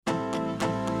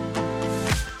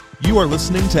You are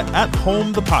listening to At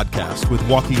Home, the podcast with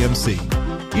Walkie MC.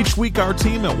 Each week, our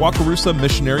team at Wakarusa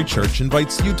Missionary Church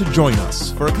invites you to join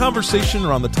us for a conversation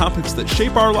around the topics that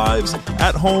shape our lives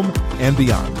at home and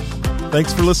beyond.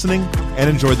 Thanks for listening and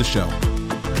enjoy the show.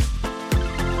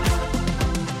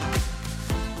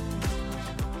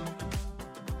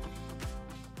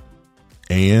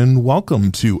 And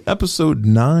welcome to episode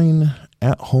 9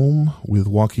 At Home with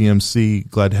Walkie MC.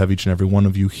 Glad to have each and every one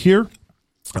of you here.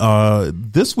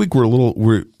 This week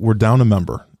we're down a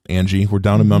member. Angie, we're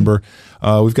down a member.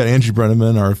 We've got Angie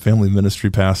Brenneman, our family ministry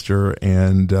pastor,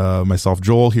 and myself,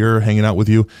 Joel, here hanging out with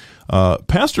you.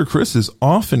 Pastor Chris is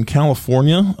off in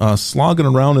California, slogging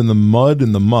around in the mud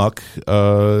and the muck,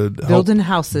 building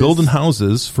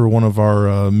houses for one of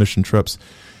our mission trips.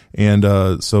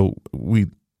 And so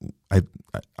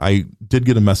I did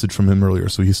get a message from him earlier,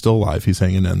 so he's still alive. He's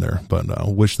hanging in there, but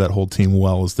wish that whole team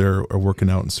well as they're working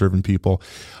out and serving people.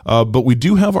 But we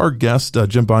do have our guest,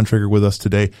 Jim Bontrager, with us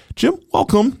today. Jim,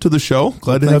 welcome to the show.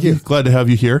 Glad to have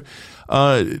you here.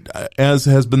 As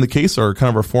has been the case,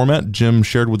 our format, Jim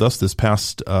shared with us this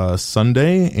past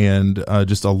Sunday, and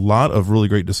just a lot of really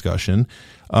great discussion.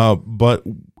 But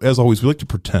as always, we like to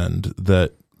pretend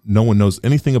that no one knows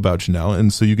anything about you now,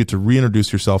 and so you get to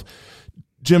reintroduce yourself.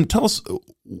 Jim, tell us,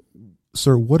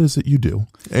 sir, what is it you do?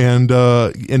 And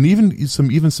even some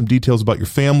details about your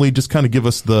family. Just kind of give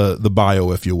us the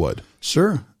bio, if you would.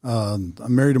 Sure. I'm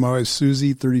married to my wife,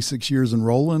 Susie, 36 years and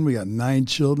rolling. We got 9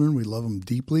 children. We love them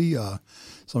deeply.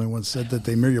 Somebody once said that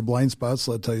they mirror your blind spots,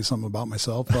 so I'll tell you something about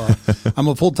myself. I'm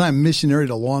a full-time missionary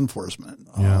to law enforcement.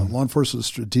 Law enforcement is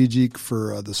strategic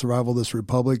for the survival of this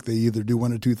republic. They either do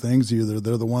one of two things. Either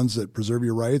they're the ones that preserve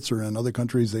your rights, or in other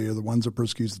countries, they are the ones that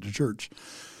persecute the church.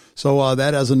 So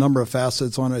that has a number of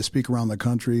facets on it. I speak around the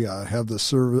country. I have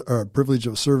the privilege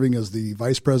of serving as the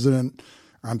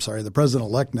the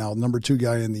president-elect now, number 2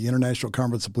 guy in the International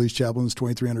Conference of Police Chaplains,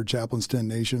 2,300 chaplains, 10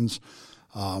 nations.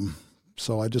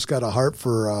 So I just got a heart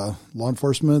for law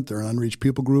enforcement. They're an unreached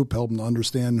people group, helping to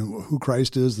understand who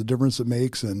Christ is, the difference it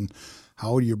makes, and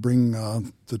how do you bring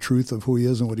the truth of who he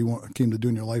is and what he came to do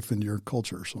in your life and your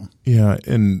culture. So yeah,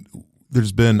 and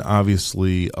there's been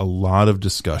obviously a lot of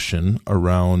discussion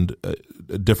around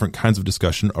different kinds of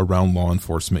discussion around law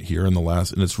enforcement here in the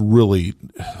last, and it's really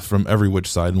from every which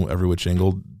side and every which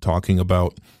angle, talking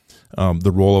about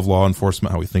the role of law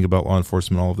enforcement, how we think about law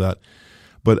enforcement, all of that.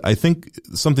 But I think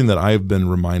something that I've been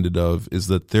reminded of is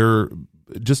that there,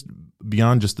 just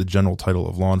beyond just the general title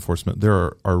of law enforcement,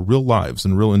 there are real lives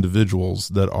and real individuals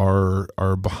that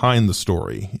are behind the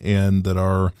story, and that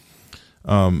are,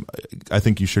 I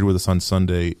think you shared with us on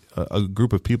Sunday, a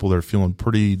group of people that are feeling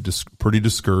pretty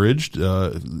discouraged,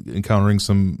 encountering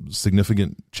some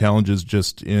significant challenges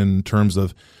just in terms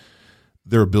of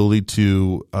their ability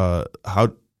to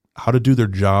how to do their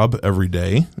job every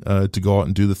day, to go out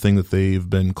and do the thing that they've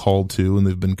been called to and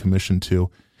they've been commissioned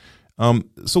to.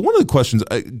 So one of the questions,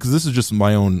 because this is just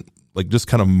my own, just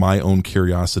kind of my own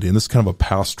curiosity, and this is kind of a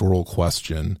pastoral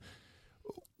question.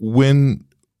 When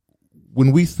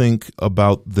we think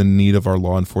about the need of our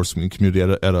law enforcement community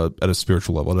at a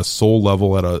spiritual level, at a soul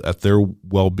level, at their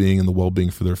well-being and the well-being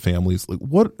for their families,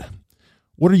 what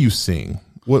are you seeing?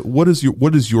 What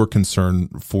is your concern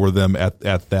for them at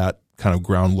that kind of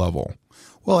ground level?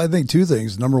 Well, I think 2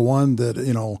 things. Number one, that,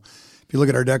 if you look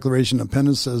at our Declaration of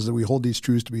Independence, says that we hold these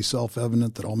truths to be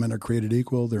self-evident, that all men are created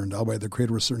equal. They're endowed by their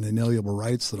Creator with certain inalienable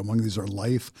rights, that among these are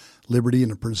life, liberty,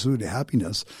 and the pursuit of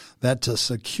happiness, that to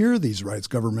secure these rights,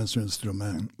 governments are instituted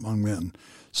among men.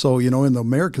 So, in the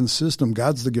American system,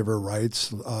 God's the giver of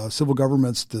rights, civil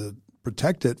government's to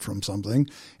protect it from something,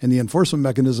 and the enforcement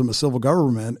mechanism of civil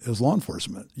government is law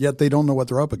enforcement, yet they don't know what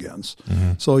they're up against.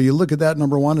 Mm-hmm. So you look at that,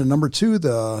 number one, and number 2,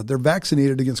 they're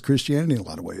vaccinated against Christianity in a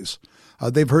lot of ways.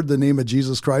 They've heard the name of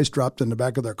Jesus Christ dropped in the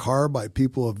back of their car by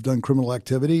people who have done criminal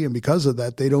activity, and because of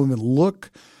that, they don't even look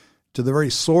to the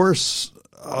very source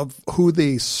of who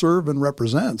they serve and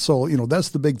represent. So, that's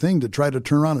the big thing, to try to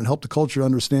turn around and help the culture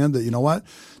understand that,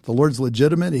 the Lord's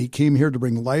legitimate. He came here to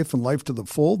bring life and life to the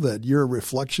full, that you're a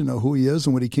reflection of who he is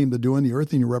and what he came to do on the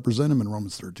earth, and you represent him in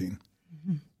Romans 13.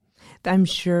 Mm-hmm. I'm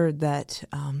sure that,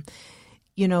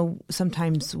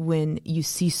 sometimes when you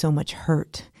see so much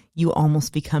hurt, you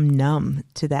almost become numb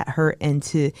to that hurt, and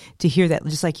to hear that,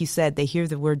 just like you said, they hear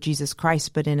the word Jesus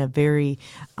Christ, but in a very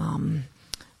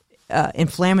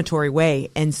inflammatory way.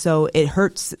 And so it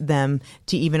hurts them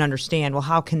to even understand, well,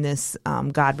 how can this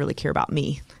God really care about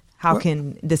me? How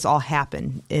can this all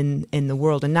happen in the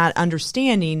world, and not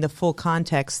understanding the full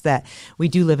context that we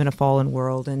do live in a fallen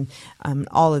world and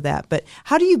all of that. But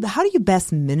how do you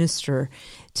best minister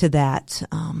to that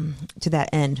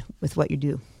end with what you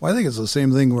do? Well, I think it's the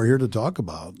same thing we're here to talk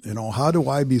about. How do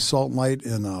I be salt and light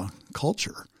in a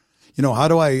culture?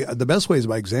 The best way is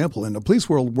by example. In the police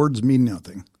world, words mean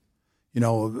nothing.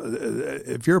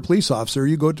 If you're a police officer,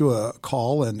 you go to a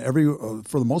call, and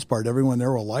for the most part, everyone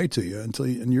there will lie to you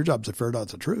and your job's to ferret out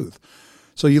the truth.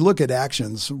 So you look at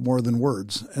actions more than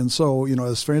words. And so,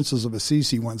 as Francis of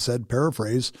Assisi once said,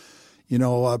 paraphrase,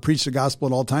 preach the gospel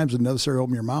at all times and never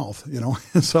open your mouth,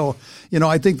 And so,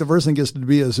 I think the first thing gets to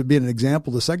be is to be an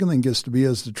example. The second thing gets to be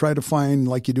is to try to find,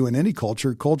 like you do in any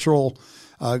culture, cultural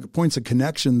points of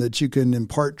connection that you can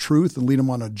impart truth and lead them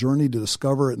on a journey to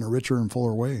discover it in a richer and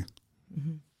fuller way.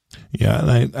 Mm-hmm. Yeah,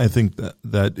 and I think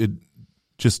that it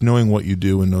just knowing what you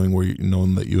do and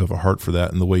knowing that you have a heart for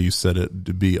that, and the way you said it,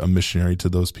 to be a missionary to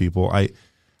those people.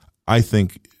 I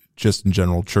think just in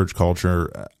general church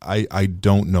culture, I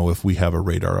don't know if we have a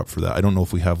radar up for that. I don't know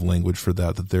if we have language for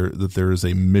that there is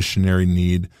a missionary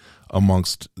need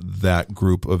amongst that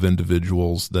group of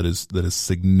individuals that is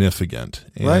significant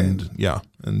and right.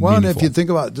 And well, meaningful. And if you think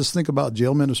about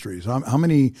jail ministries, how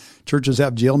many churches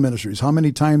have jail ministries? How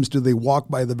many times do they walk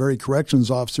by the very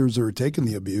corrections officers that are taking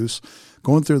the abuse,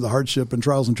 going through the hardship and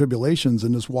trials and tribulations,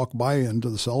 and just walk by into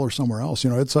the cell or somewhere else?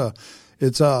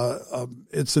 It's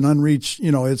an unreached.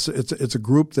 It's a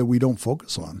group that we don't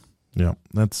focus on. Yeah,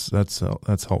 that's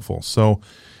helpful. So,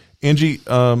 Angie,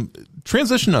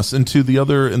 transition us into the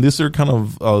other, and these are kind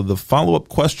of the follow-up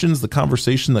questions, the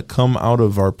conversation that come out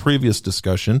of our previous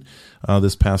discussion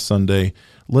this past Sunday.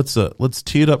 Let's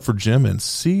tee it up for Jim and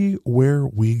see where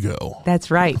we go.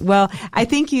 That's right. Well, I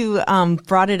think you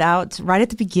brought it out right at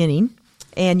the beginning,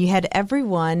 and you had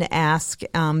everyone ask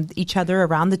each other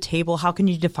around the table, how can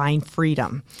you define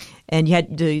freedom? And you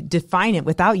had to define it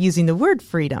without using the word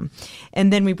freedom.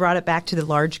 And then we brought it back to the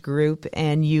large group,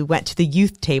 and you went to the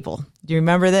youth table. Do you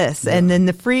remember this? Yeah. And then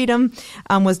the freedom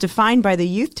was defined by the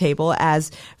youth table as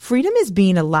freedom is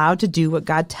being allowed to do what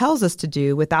God tells us to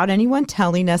do without anyone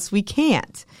telling us we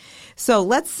can't. So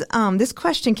this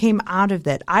question came out of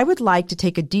that. I would like to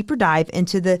take a deeper dive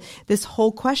into this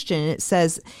whole question. It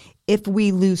says, if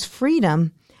we lose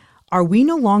freedom, are we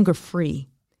no longer free?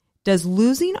 Does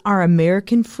losing our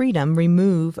American freedom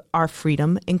remove our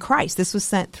freedom in Christ? This was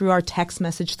sent through our text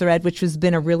message thread, which has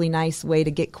been a really nice way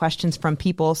to get questions from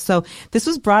people. So this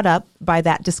was brought up by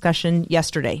that discussion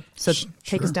yesterday. So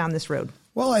take us down this road.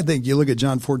 Well, I think you look at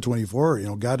John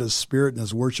 4:24, God is spirit and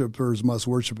his worshipers must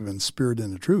worship him in spirit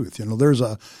and in truth. There's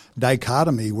a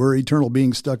dichotomy. We're eternal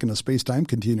beings stuck in a space-time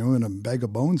continuum and a bag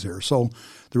of bones here. So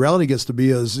the reality gets to be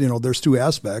is, there's two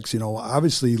aspects.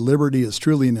 Obviously liberty is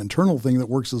truly an internal thing that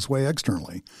works this way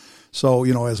externally. So,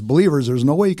 as believers, there's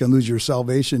no way you can lose your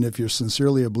salvation if you're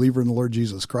sincerely a believer in the Lord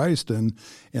Jesus Christ. And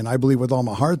I believe with all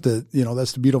my heart that,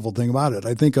 that's the beautiful thing about it.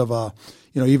 I think of,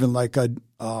 even like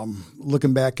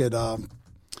looking back at,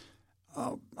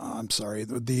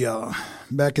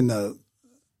 back in the,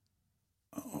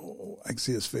 I can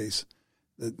see his face,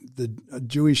 the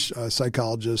Jewish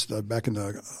psychologist back in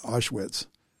the Auschwitz,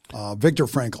 Viktor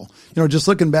Frankl. Just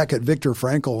looking back at Viktor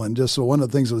Frankl, and just one of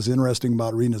the things that was interesting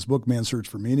about reading his book, Man's Search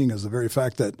for Meaning, is the very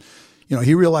fact that,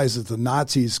 he realized that the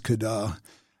Nazis could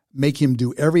make him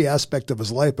do every aspect of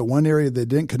his life, but one area they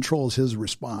didn't control is his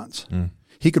response.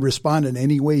 He could respond in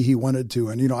any way he wanted to.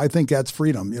 And, I think that's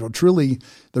freedom. Truly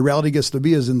the reality gets to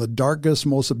be is in the darkest,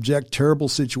 most abject, terrible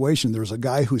situation, there's a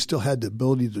guy who still had the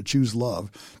ability to choose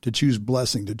love, to choose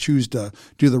blessing, to choose to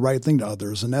do the right thing to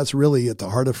others. And that's really at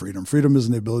the heart of freedom. Freedom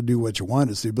isn't the ability to do what you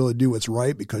want. It's the ability to do what's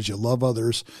right because you love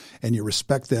others and you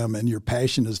respect them and your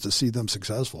passion is to see them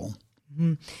successful.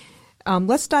 Mm-hmm.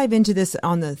 Let's dive into this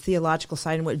on the theological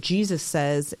side and what Jesus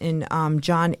says in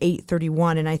John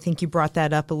 8:31, and I think you brought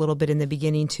that up a little bit in the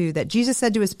beginning too, that Jesus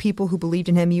said to his people who believed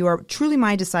in him, you are truly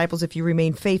my disciples if you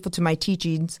remain faithful to my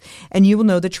teachings, and you will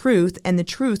know the truth, and the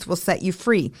truth will set you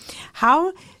free.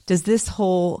 How does this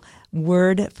whole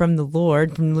word from the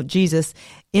Lord, from Jesus,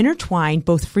 intertwine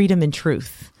both freedom and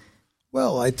truth?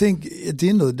 Well, I think at the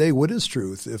end of the day, what is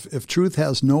truth? If truth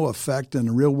has no effect in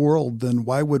the real world, then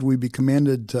why would we be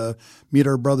commanded to meet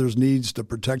our brother's needs, to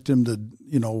protect him, to,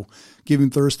 give him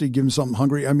thirsty, give him something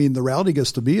hungry? I mean, the reality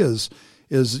gets to be is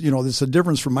is, there's a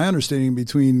difference from my understanding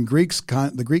between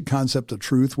the Greek concept of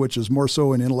truth, which is more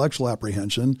so an intellectual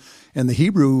apprehension, and the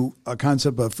Hebrew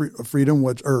concept of freedom,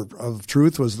 of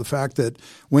truth, was the fact that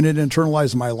when it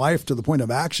internalized my life to the point of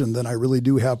action, then I really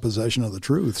do have possession of the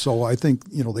truth. So I think,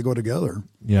 they go together.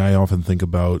 Yeah, I often think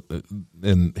about,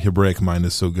 and Hebraic mind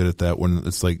is so good at that, when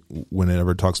it's like, when it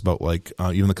ever talks about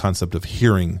even the concept of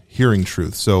hearing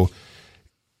truth. So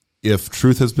if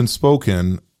truth has been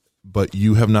spoken, but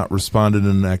you have not responded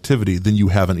in an activity, then you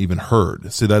haven't even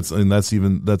heard. So that's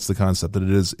the concept, that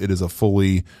it is a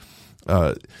fully,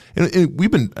 and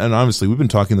we've been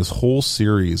talking this whole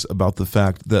series about the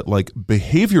fact that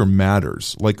behavior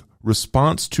matters,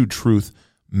 response to truth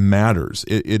matters.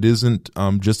 It isn't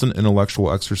just an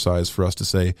intellectual exercise for us to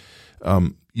say,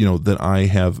 that I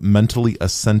have mentally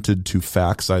assented to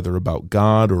facts either about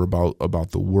God or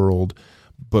about the world,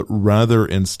 but rather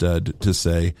instead to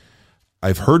say,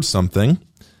 I've heard something,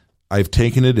 I've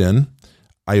taken it in,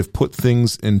 I have put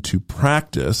things into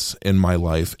practice in my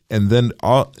life, and then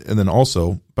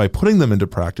also by putting them into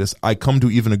practice, I come to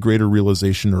even a greater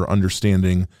realization or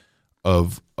understanding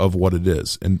of what it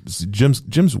is. And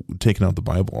Jim's taken out the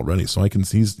Bible already, so I can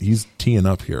see he's teeing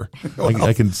up here.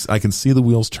 I can see the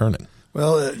wheels turning.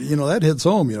 Well, that hits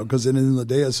home, because in the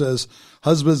day it says,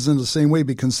 husbands in the same way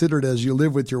be considered as you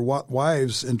live with your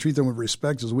wives and treat them with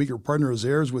respect as weaker partner, as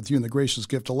heirs with you in the gracious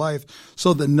gift of life,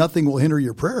 so that nothing will hinder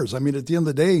your prayers. I mean, at the end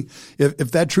of the day,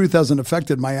 if that truth hasn't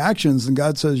affected my actions, then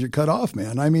God says you're cut off,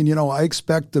 man. I mean, I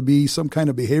expect to be some kind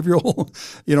of behavioral,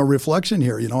 reflection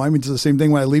here. I mean, it's the same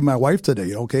thing when I leave my wife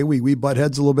today. Okay, we butt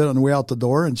heads a little bit on the way out the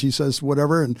door, and she says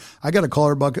whatever, and I got to call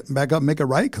her back up and make it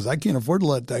right, because I can't afford to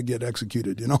let that get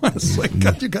executed. It's like,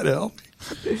 God, you got to help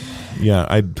me. Yeah,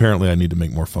 apparently I need to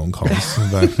make more phone calls.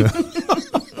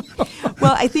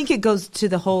 Well, I think it goes to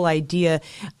the whole idea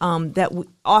that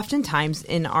oftentimes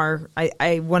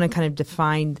I want to kind of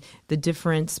define the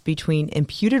difference between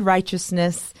imputed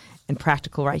righteousness and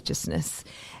practical righteousness.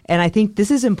 And I think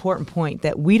this is an important point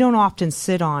that we don't often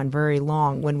sit on very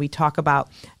long when we talk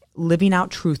about living out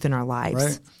truth in our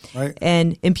lives. Right.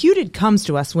 And imputed comes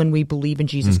to us when we believe in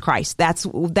Jesus Christ.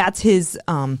 That's his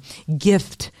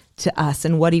gift to us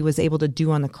and what he was able to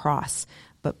do on the cross.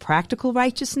 But practical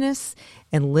righteousness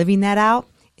and living that out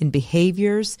in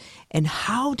behaviors, and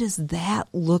how does that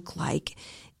look like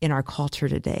in our culture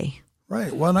today?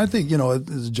 Right. Well, and I think,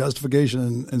 it's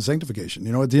justification and sanctification.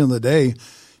 At the end of the day,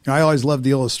 I always loved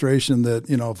the illustration that,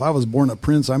 if I was born a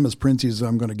prince, I'm as princey as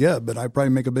I'm going to get, but I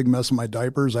probably make a big mess of my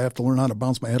diapers. I have to learn how to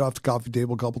bounce my head off the coffee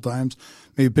table a couple times,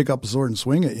 maybe pick up a sword and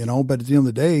swing it, But at the end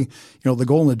of the day, the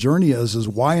goal in the journey is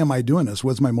why am I doing this?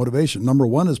 What's my motivation? Number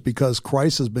one is because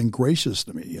Christ has been gracious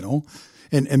to me,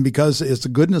 And because it's the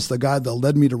goodness of God that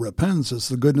led me to repentance. It's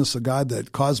the goodness of God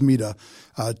that caused me to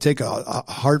take a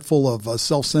heart full of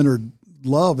self-centered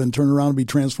love and turn around and be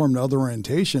transformed to other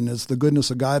orientation. It's the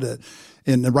goodness of God that,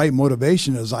 and the right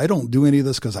motivation is I don't do any of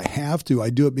this because I have to.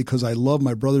 I do it because I love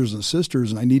my brothers and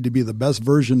sisters, and I need to be the best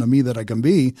version of me that I can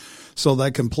be so that I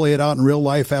can play it out in real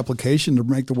life application to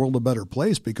make the world a better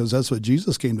place, because that's what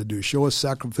Jesus came to do, show us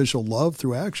sacrificial love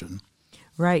through action.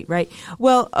 Right.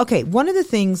 Well, okay, one of the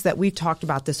things that we've talked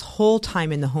about this whole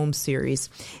time in the home series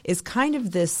is kind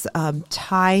of this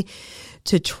tie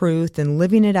to truth and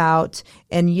living it out.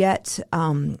 And yet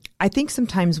I think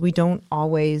sometimes we don't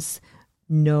always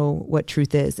know what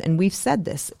truth is. And we've said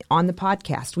this on the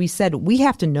podcast. We said we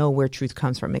have to know where truth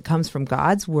comes from. It comes from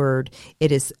God's word.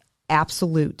 It is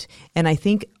absolute. And I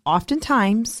think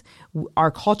oftentimes our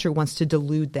culture wants to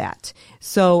dilute that.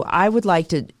 So I would like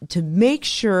to make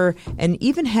sure and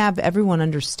even have everyone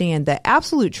understand that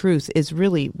absolute truth is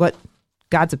really what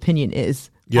God's opinion is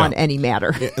on any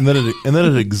matter. And that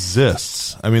it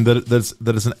exists. I mean,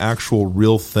 that is an actual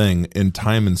real thing in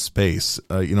time and space.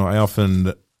 I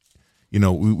often,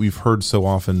 we've heard so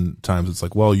often times it's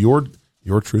like, well, your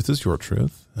truth is your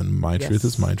truth, and my truth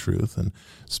is my truth, and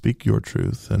speak your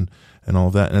truth, and all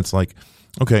of that. And it's like,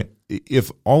 okay,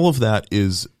 if all of that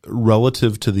is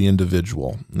relative to the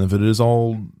individual, and if it is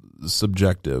all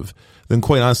subjective, then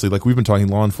quite honestly, like we've been talking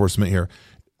law enforcement here,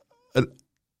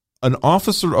 an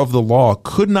officer of the law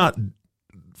could not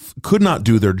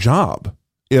do their job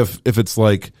if it's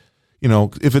like,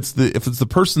 if it's the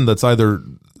person that's either,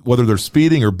 whether they're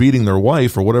speeding or beating their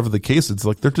wife or whatever the case, it's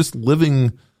like they're just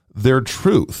living their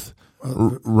truth,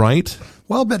 right?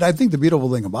 Well, but I think the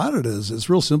beautiful thing about it is it's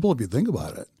real simple if you think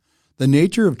about it. The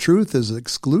nature of truth is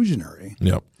exclusionary.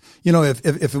 Yep.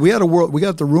 If we had a world, we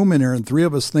got the room in here and three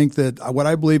of us think that what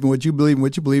I believe and what you believe and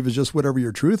what you believe is just whatever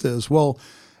your truth is. Well,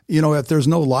 if there's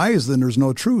no lies, then there's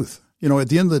no truth. At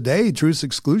the end of the day, truth's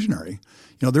exclusionary.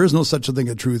 There is no such a thing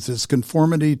as truth. It's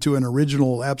conformity to an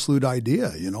original absolute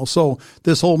idea, So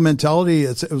this whole mentality,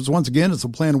 it's a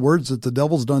play on words that the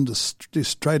devil's done to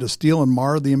try to steal and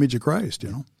mar the image of Christ,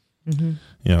 Mm-hmm.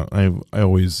 Yeah, I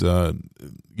always, a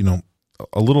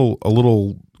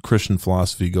little Christian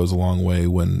philosophy goes a long way.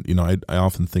 When I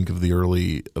often think of the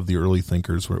early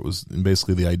thinkers, where it was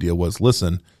basically the idea was,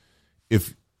 listen,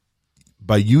 if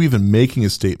by you even making a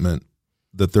statement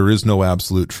that there is no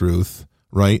absolute truth,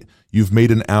 right? You've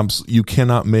made you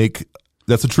cannot make.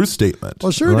 That's a truth statement.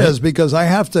 Well, sure right? It is, because I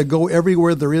have to go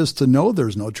everywhere there is to know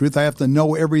there's no truth. I have to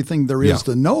know everything there is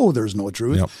to know there's no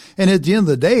truth. Yep. And at the end of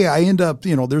the day, I end up,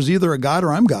 there's either a God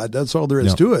or I'm God. That's all there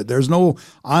is to it. There's no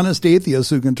honest atheist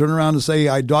who can turn around and say,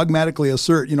 I dogmatically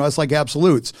assert, it's like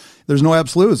absolutes. There's no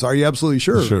absolutes. Are you absolutely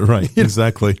sure? Sure, right.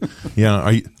 Exactly.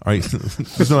 Yeah. Are you,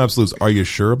 there's no absolutes. Are you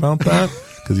sure about that?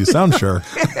 Because you sound sure.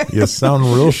 You sound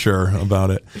real sure about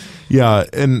it. Yeah.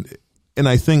 And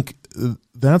I think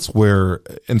that's where,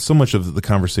 and so much of the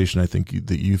conversation I think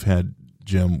that you've had,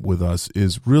 Jim, with us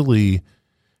is really,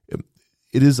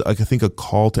 it is, I think, a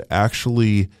call to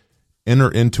actually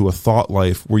enter into a thought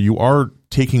life where you are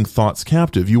taking thoughts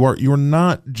captive. You're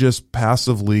not just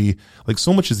passively, like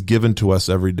so much is given to us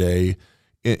every day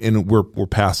and we're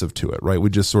passive to it, right?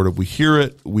 We just we hear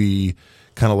it, we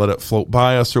kind of let it float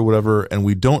by us or whatever, and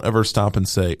we don't ever stop and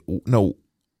say, no,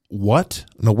 what?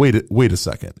 No, wait a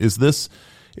second. Is this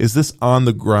on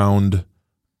the ground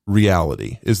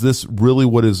reality? Is this really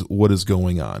what is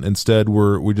going on? Instead,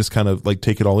 we just kind of like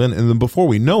take it all in. And then before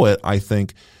we know it, I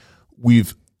think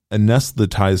we've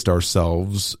anesthetized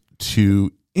ourselves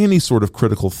to any sort of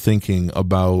critical thinking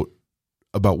about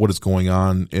what is going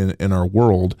on in our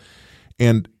world.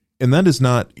 And that is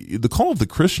not, the call of the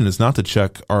Christian is not to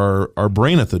check our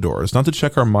brain at the door. It's not to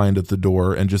check our mind at the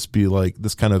door and just be like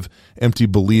this kind of empty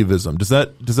believism. Does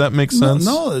that make sense?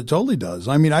 No, it totally does.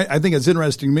 I mean, I think it's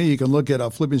interesting to me. You can look at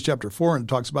Philippians chapter 4 and it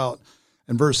talks about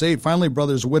in verse 8, finally,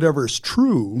 brothers, whatever is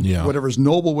true, whatever is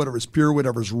noble, whatever is pure,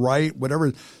 whatever is right,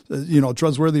 whatever,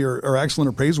 trustworthy or excellent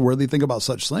or praiseworthy, think about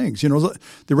such things. The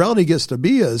reality gets to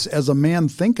be is, as a man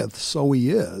thinketh, so he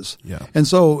is. Yeah. And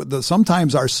so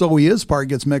sometimes our so he is part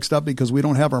gets mixed up because we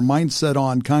don't have our mindset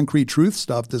on concrete truth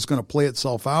stuff that's going to play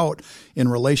itself out in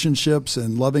relationships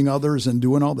and loving others and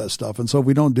doing all that stuff. And so if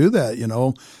we don't do that,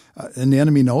 and the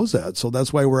enemy knows that. So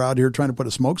that's why we're out here trying to put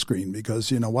a smoke screen,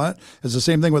 because you know what? It's the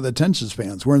same thing with attention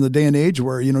spans. We're in the day and age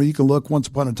where, you can look once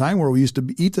upon a time where we used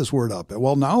to eat this word up.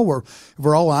 Well, now if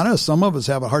we're all honest, some of us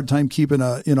have a hard time keeping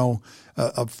a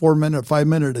 4-minute,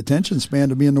 5-minute attention span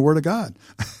to be in the Word of God.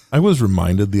 I was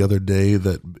reminded the other day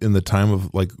that in the time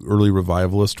of like early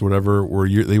revivalists or whatever, where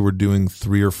they were doing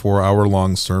 3 or 4 hour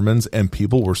long sermons and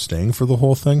people were staying for the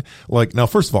whole thing. Like, now,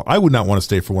 first of all, I would not want to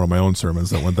stay for one of my own sermons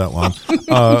that went that long.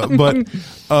 But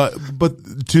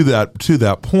to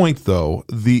that point though,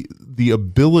 the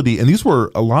ability, and these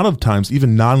were a lot of times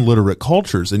even non-literate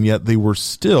cultures, and yet they were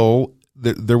still,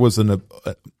 there was an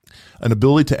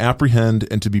ability to apprehend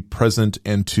and to be present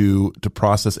and to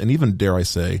process, and even, dare I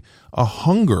say, a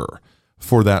hunger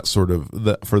for that sort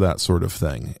of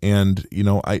thing. And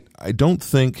I don't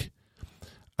think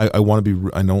I want to be.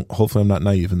 I know. Hopefully, I'm not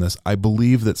naive in this. I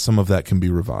believe that some of that can be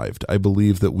revived. I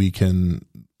believe that we can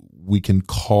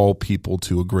call people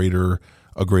to a greater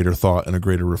thought and a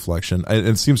greater reflection. And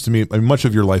it seems to me, much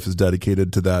of your life is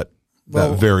dedicated to that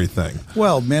very thing.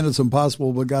 Well, man, it's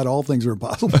impossible, but God, all things are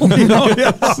possible.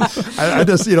 I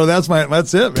just,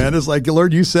 that's it, man. It's like,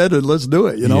 Lord, you said it, let's do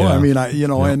it. I mean,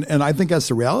 and I think that's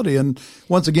the reality. And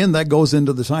once again, that goes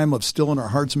into the time of stilling our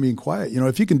hearts and being quiet.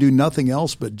 If you can do nothing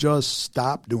else but just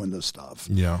stop doing this stuff.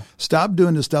 Yeah. Stop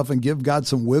doing this stuff and give God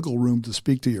some wiggle room to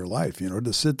speak to your life,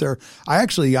 to sit there.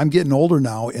 I'm getting older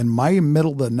now, and my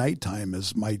middle of the night time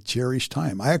is my cherished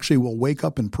time. I actually will wake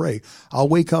up and pray. I'll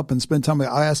wake up and spend time.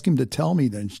 I'll ask him to tell me,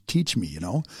 then teach me,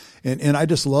 and I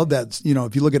just love that.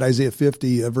 If you look at Isaiah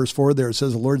 50 verse 4 there, it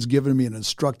says the Lord's given me an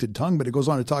instructed tongue, but it goes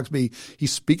on to talk to me. He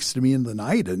speaks to me in the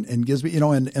night and gives me,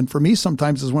 and for me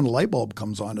sometimes is when a light bulb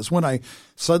comes on. It's when I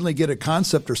suddenly get a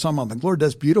concept or something. I'm like, Lord,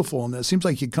 that's beautiful. And it seems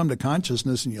like you come to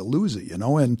consciousness and you lose it,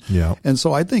 and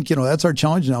so I think, that's our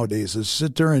challenge nowadays, is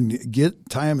sit there and get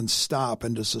time and stop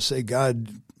and just to say, God,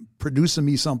 produce in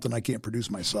me something I can't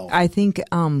produce myself. I think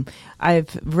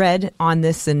I've read on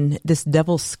this and this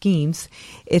devil's schemes.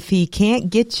 If he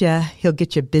can't get you, he'll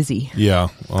get you busy. Yeah,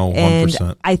 100%.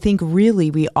 And I think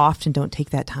really we often don't take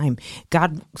that time.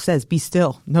 God says, be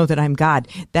still, know that I'm God.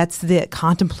 That's the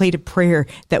contemplative prayer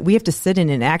that we have to sit in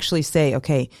and actually say,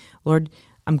 okay, Lord,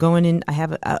 I'm going in, I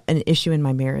have an issue in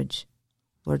my marriage.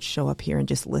 Lord, show up here and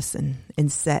just listen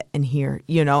and sit and hear,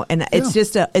 and it's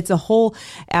just it's a whole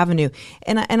avenue.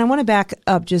 And I want to back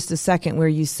up just a second where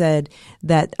you said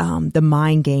that the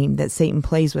mind game that Satan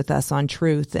plays with us on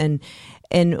truth. And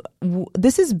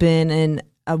this has been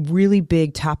a really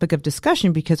big topic of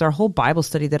discussion because our whole Bible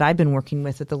study that I've been working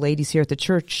with the ladies here at the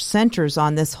church centers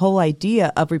on this whole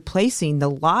idea of replacing the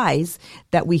lies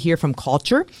that we hear from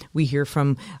culture, we hear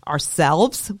from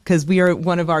ourselves, because we are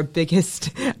one of our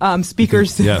biggest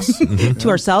speakers to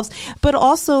ourselves, but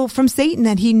also from Satan,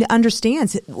 that he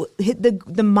understands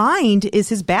the mind is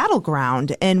his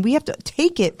battleground, and we have to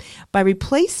take it by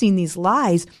replacing these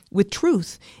lies with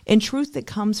truth, and truth that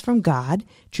comes from God,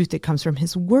 truth that comes from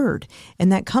his word.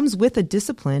 And that comes with a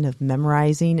discipline of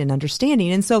memorizing and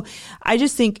understanding. And so I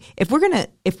just think if we're going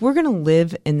to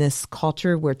live in this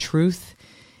culture where truth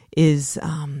is,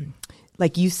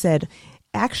 like you said,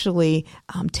 actually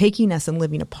taking us and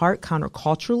living apart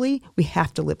counterculturally, we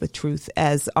have to live with truth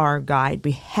as our guide.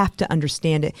 We have to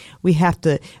understand it. We have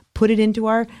to put it into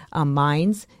our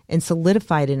minds and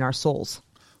solidify it in our souls.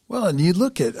 Well, and you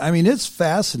look at, it's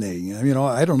fascinating. I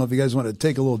don't know if you guys want to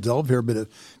take a little delve here, but if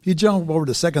you jump over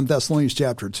to 2 Thessalonians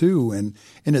chapter 2, and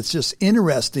it's just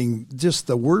interesting, just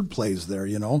the word plays there,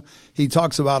 He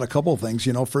talks about a couple of things,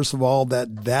 First of all,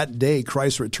 that day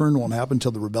Christ's return won't happen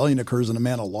until the rebellion occurs in a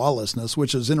man of lawlessness,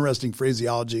 which is interesting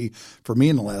phraseology for me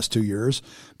in the last 2 years.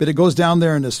 But it goes down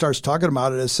there and it starts talking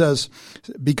about it. It says,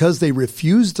 because they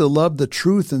refuse to love the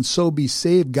truth and so be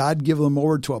saved, God give them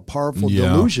over to a powerful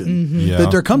delusion. Mm-hmm. Yeah.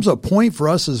 But there comes a point for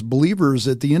us as believers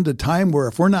at the end of time where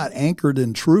if we're not anchored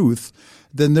in truth,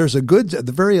 then there's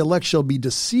the very elect shall be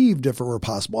deceived if it were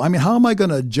possible. How am I going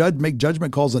to make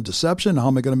judgment calls on deception? How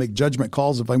am I going to make judgment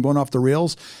calls if I'm going off the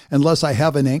rails unless I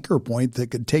have an anchor point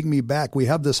that could take me back? We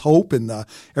have this hope, and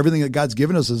everything that God's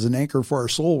given us is an anchor for our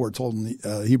soul, we're told in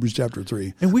Hebrews chapter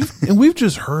 3. And we've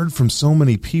just heard from so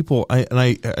many people,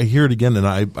 I hear it again, and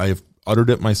I have uttered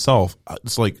it myself.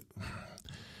 It's like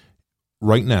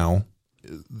right now,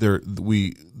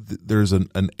 there's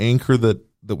an anchor that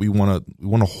we want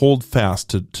to hold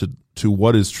fast to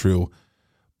what is true.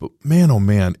 But man, oh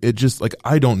man, it just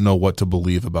I don't know what to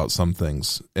believe about some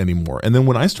things anymore. And then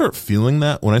when I start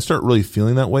really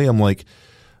feeling that way, I'm like,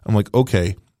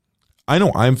 okay, I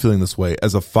know I'm feeling this way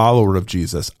as a follower of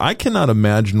Jesus. I cannot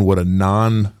imagine what a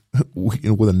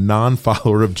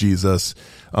non-follower of Jesus,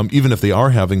 even if they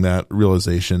are having that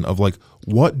realization of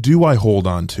what do I hold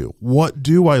on to? What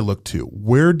do I look to?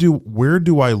 Where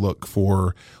do I look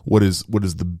for what is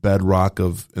the bedrock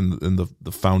of in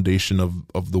the foundation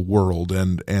of the world,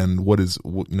 and what is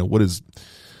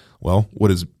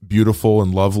beautiful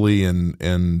and lovely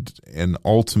and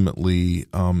ultimately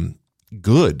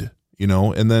good,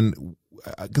 and then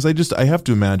because I have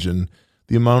to imagine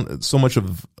the amount, so much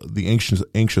of the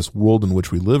anxious world in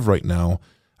which we live right now.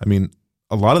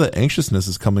 A lot of the anxiousness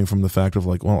is coming from the fact of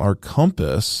our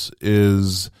compass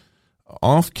is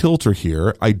off kilter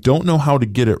here. I don't know how to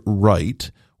get it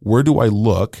right. Where do I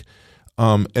look?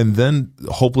 And then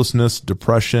hopelessness,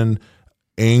 depression,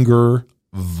 anger,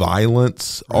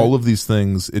 violence, all of these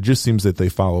things, it just seems that they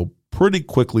follow pretty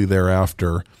quickly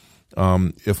thereafter.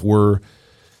 If we're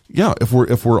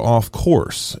off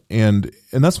course, and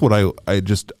that's what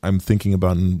I'm thinking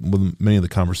about in many of the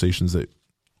conversations that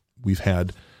we've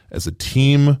had as a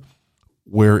team,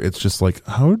 where it's just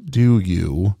how do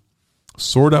you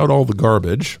sort out all the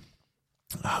garbage?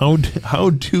 How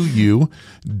do you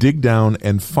dig down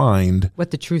and find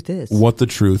what the truth is?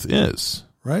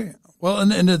 Right. Well,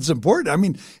 and it's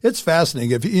important. It's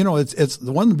fascinating. If it's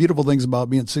the one of the beautiful things about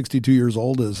being 62 years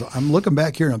old is I'm looking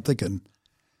back here and I'm thinking,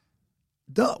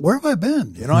 where have I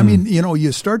been?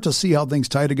 You start to see how things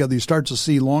tie together. You start to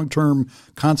see long-term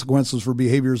consequences for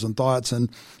behaviors and thoughts. And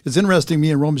it's interesting to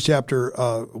me in Romans chapter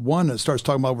 1, it starts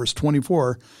talking about verse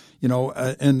 24,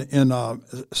 and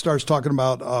starts talking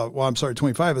about,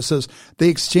 25. It says, they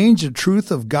exchange the truth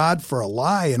of God for a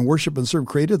lie and worship and serve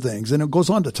created things. And it goes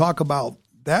on to talk about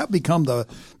that become the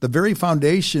very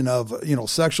foundation of,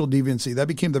 sexual deviancy. That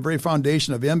became the very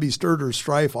foundation of envy, stir,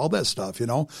 strife, all that stuff,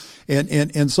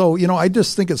 And so, I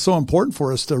just think it's so important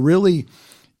for us to really,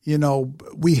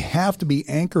 we have to be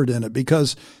anchored in it,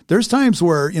 because there's times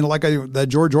where, that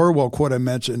George Orwell quote I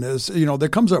mentioned is, there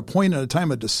comes a point in a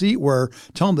time of deceit where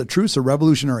telling the truth is a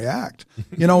revolutionary act,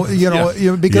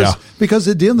 because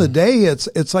at the end of the day,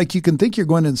 it's like you can think you're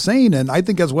going insane. And I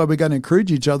think that's why we got to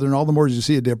encourage each other, and all the more as you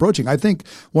see a day approaching. I think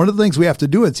one of the things we have to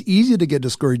do, it's easy to get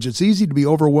discouraged. It's easy to be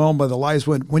overwhelmed by the lies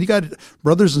when you got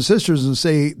brothers and sisters and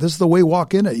say, this is the way,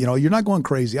 walk in it. You're not going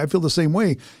crazy. I feel the same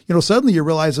way. Suddenly you're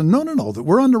realizing, no, that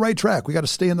we're on the right track. We got to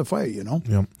stay in the fight,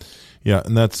 Yeah. Yeah.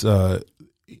 And that's,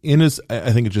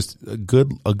 I think it's just a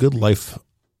good life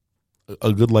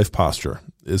posture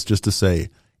is just to say,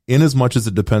 in as much as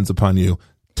it depends upon you,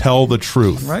 tell the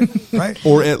truth. Right.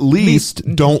 Or at least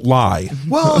don't lie.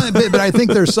 Well, but I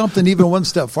think there's something even one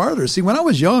step farther. See, when I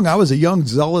was young, I was a young,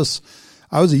 zealous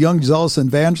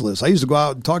evangelist. I used to go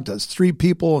out and talk to street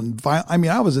people, and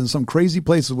I was in some crazy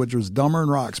places, which was dumber than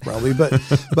rocks probably. But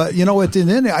at the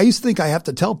end, I used to think I have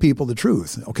to tell people the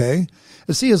truth. Okay.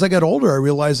 And see, as I got older, I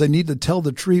realized I need to tell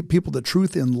people the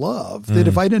truth in love. That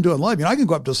if I didn't do it in love, I can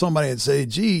go up to somebody and say,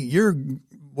 "Gee, you're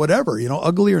whatever,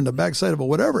 uglier in the backside of a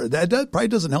whatever." That probably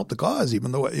doesn't help the cause,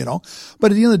 even though,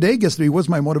 but at the end of the day, it gets to be, what's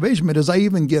my motivation? But as I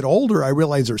even get older, I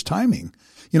realize there's timing.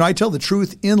 I tell the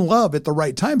truth in love at the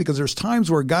right time, because there's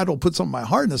times where God will put something in my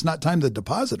heart and it's not time to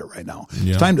deposit it right now.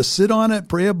 Yeah. It's time to sit on it,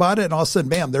 pray about it, and all of a sudden,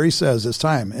 bam, there he says, it's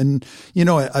time. And,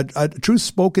 a truth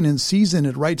spoken in season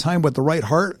at the right time with the right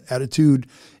heart attitude,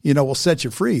 will set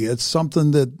you free. It's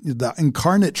something that the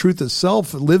incarnate truth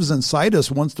itself lives inside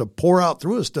us, wants to pour out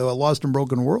through us to a lost and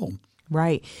broken world.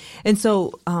 Right. And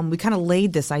so we kind of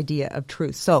laid this idea of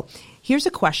truth. So here's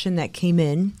a question that came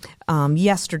in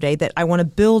yesterday that I want to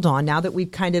build on. Now that we've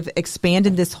kind of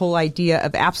expanded this whole idea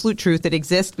of absolute truth that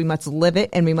exists, we must live it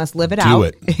and we must live it out.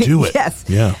 Do it. Yes.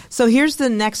 Yeah. So here's the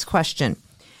next question.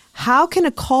 How can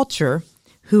a culture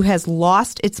who has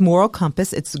lost its moral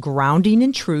compass, its grounding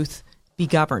in truth, be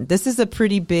governed? This is a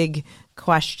pretty big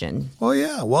question. Oh,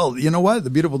 yeah. Well, you know what? The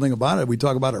beautiful thing about it, we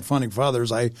talk about our founding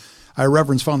fathers. I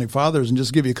reference founding fathers and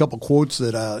just give you a couple quotes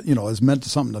that, has meant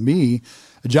something to me.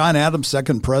 John Adams,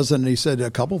 second president, he said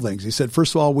a couple things. He said,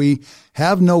 first of all, we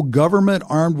have no government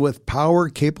armed with power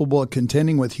capable of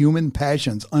contending with human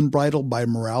passions unbridled by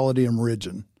morality and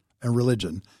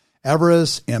religion.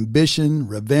 Avarice, ambition,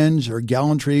 revenge, or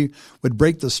gallantry would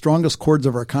break the strongest cords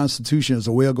of our Constitution as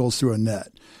a whale goes through a net.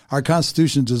 Our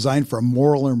Constitution is designed for a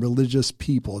moral and religious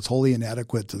people. It's wholly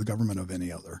inadequate to the government of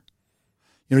any other.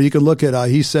 You can look at,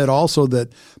 he said also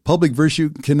that public virtue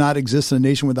cannot exist in a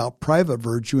nation without private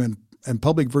virtue, and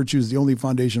public virtue is the only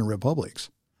foundation of republics.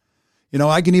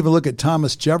 I can even look at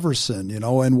Thomas Jefferson,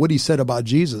 and what he said about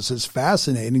Jesus. It's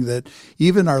fascinating that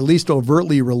even our least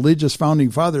overtly religious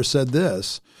founding father said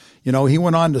this. He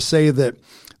went on to say that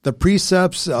the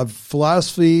precepts of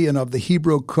philosophy and of the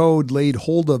Hebrew code laid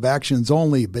hold of actions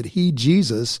only, but he,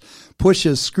 Jesus, pushed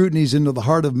his scrutinies into the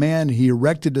heart of man. He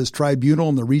erected his tribunal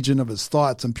in the region of his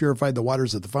thoughts and purified the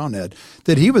waters at the fountainhead.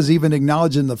 That he was even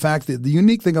acknowledging the fact that the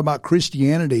unique thing about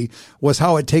Christianity was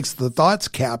how it takes the thoughts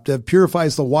captive,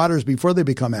 purifies the waters before they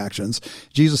become actions.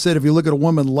 Jesus said, if you look at a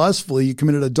woman lustfully, you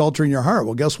committed adultery in your heart.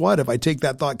 Well, guess what? If I take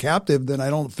that thought captive, then I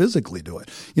don't physically do it.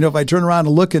 If I turn around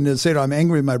and look and say, I'm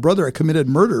angry with my brother, I committed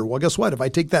murder. Well, guess what? If I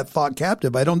take that thought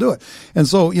captive, I don't do it. And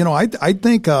so, I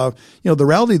think, the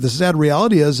reality, the sad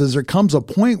reality is there comes a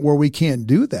point where we can't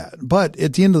do that. But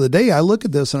at the end of the day, I look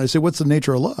at this and I say, what's the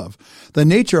nature of love? The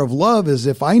nature of love is,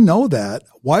 if I know that,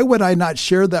 why would I not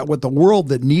share that with the world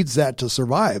that needs that to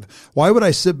survive? Why would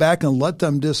I sit back and let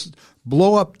them just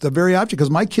blow up the very object? Because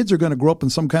my kids are going to grow up in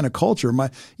some kind of culture, or my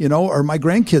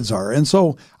grandkids are. And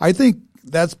so I think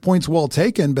that's point's well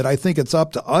taken, but I think it's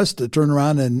up to us to turn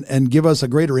around and give us a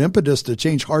greater impetus to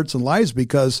change hearts and lives,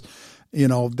 because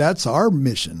that's our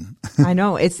mission. I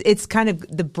know. It's kind of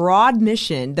the broad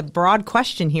mission. The broad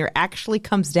question here actually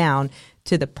comes down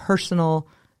to the personal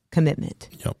commitment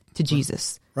to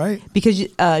Jesus. Right. Because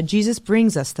Jesus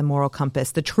brings us the moral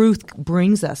compass. The truth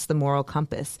brings us the moral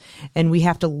compass. And we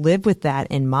have to live with that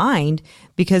in mind,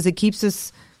 because it keeps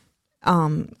us,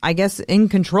 in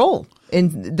control.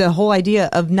 And the whole idea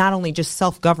of not only just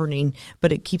self-governing,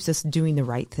 but it keeps us doing the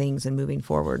right things and moving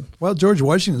forward. Well, George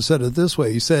Washington said it this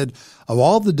way. He said, of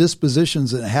all the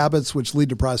dispositions and habits which lead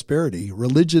to prosperity,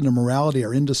 religion and morality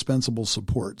are indispensable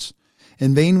supports.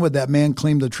 In vain would that man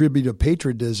claim the tribute of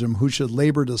patriotism who should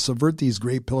labor to subvert these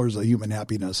great pillars of human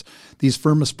happiness, these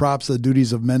firmest props of the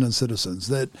duties of men and citizens.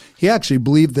 That he actually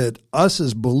believed that us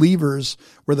as believers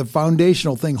were the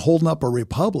foundational thing holding up a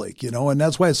republic, and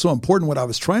that's why it's so important. What I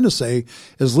was trying to say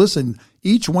is, listen,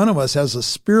 each one of us has a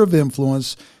sphere of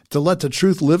influence to let the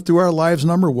truth live through our lives.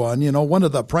 Number one, one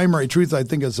of the primary truths I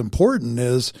think is important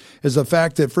is the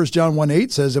fact that 1 John 1:8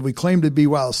 says, if we claim to be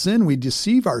without sin, we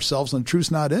deceive ourselves and the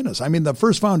truth's not in us. I mean, the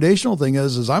first foundational thing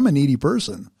is I'm a needy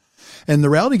person. And the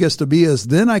reality gets to be is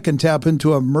then I can tap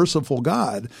into a merciful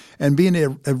God and being a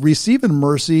receiving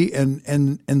mercy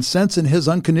and sensing his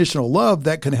unconditional love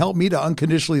that can help me to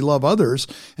unconditionally love others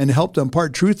and help to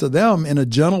impart truth to them in a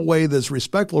gentle way that's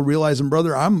respectful, realizing,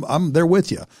 brother, I'm there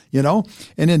with you,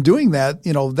 And in doing that,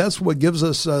 that's what gives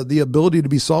us the ability to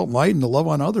be salt and light and to love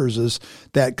on others, is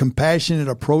that compassionate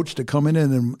approach to coming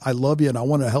in and I love you and I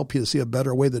want to help you to see a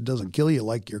better way that doesn't kill you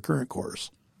like your current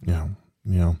course. Yeah.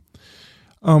 Yeah.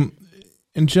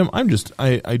 And Jim,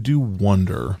 I do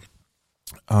wonder,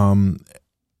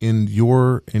 in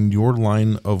your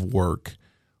line of work,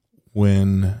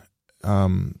 when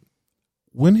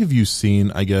have you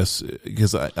seen, I guess,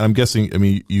 because I'm guessing, I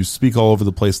mean, you speak all over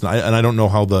the place, and I don't know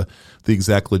how the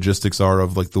exact logistics are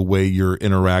of like the way you're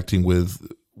interacting with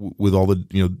all the,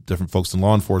 different folks in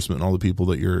law enforcement and all the people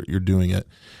that you're doing it.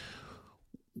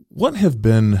 What have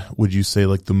been, would you say,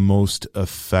 like the most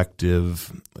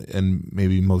effective and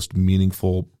maybe most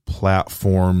meaningful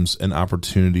platforms and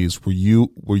opportunities where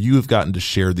you have gotten to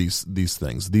share these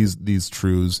things, these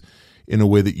truths in a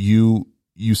way that you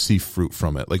see fruit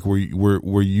from it, like where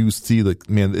you see, like,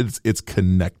 man, it's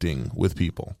connecting with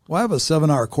people? Well, I have a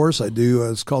 7-hour course I do.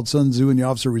 It's called Sun Tzu and the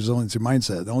Officer Resiliency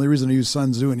Mindset. The only reason I use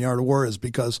Sun Tzu in the Art of War is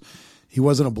because he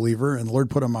wasn't a believer, and the Lord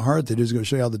put on my heart that he was going to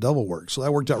show you how the devil works. So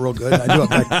that worked out real good. I do it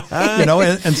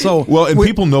back, and so well, and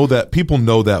people know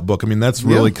that book. I mean, that's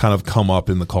really kind of come up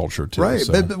in the culture too. Right,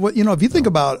 so. but if you think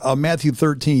about Matthew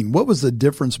 13, what was the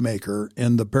difference maker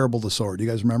in the parable of the sower? Do you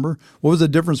guys remember? What was the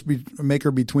difference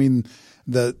maker between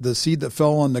the seed that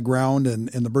fell on the ground and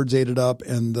the birds ate it up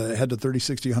and had the 30,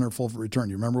 60, 100-fold return?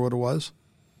 You remember what it was?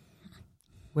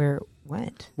 Where it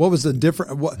went? What was the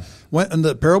difference? What in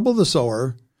the parable of the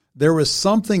sower? There was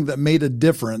something that made a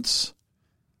difference.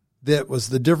 That was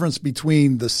the difference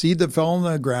between the seed that fell on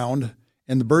the ground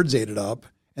and the birds ate it up,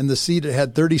 and the seed that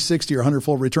had 30, 60, or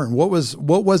 100-fold return. What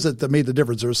was it that made the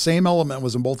difference? The same element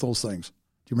was in both those things. Do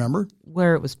you remember?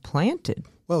 Where it was planted.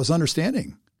 Well, it was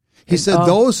understanding. He said,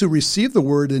 those who receive the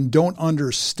word and don't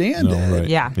understand it. Right.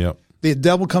 Yeah. Yep. The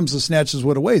devil comes and snatches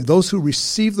it away. Those who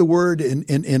receive the word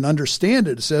and understand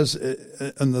it, it says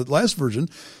in the last version,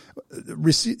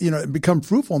 become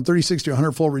fruitful in 30, 60, or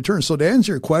 100-fold return. So to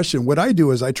answer your question, what I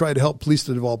do is I try to help police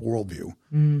to develop a worldview.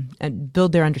 And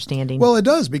build their understanding. Well, it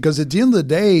does, because at the end of the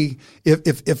day,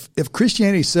 if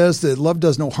Christianity says that love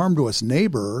does no harm to its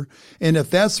neighbor, and if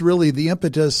that's really the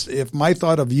impetus, if my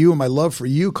thought of you and my love for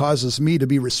you causes me to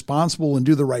be responsible and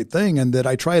do the right thing, and that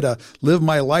I try to live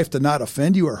my life to not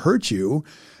offend you or hurt you,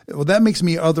 well, that makes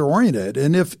me other-oriented.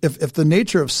 And if the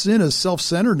nature of sin is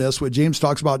self-centeredness, what James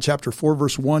talks about, chapter 4,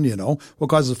 verse 1, what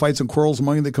causes fights and quarrels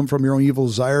among you that come from your own evil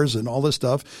desires and all this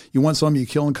stuff. You want some, you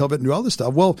kill and covet and do all this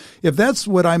stuff. Well, if that's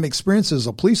what I'm experiencing as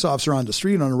a police officer on the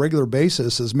street on a regular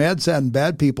basis, as mad, sad, and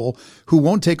bad people who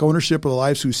won't take ownership of their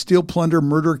lives, who steal, plunder,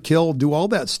 murder, kill, do all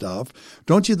that stuff,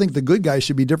 don't you think the good guys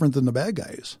should be different than the bad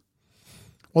guys?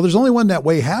 Well, there's only one that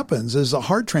way happens, is a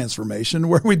heart transformation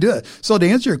where we do it. So to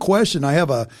answer your question, I have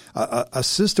a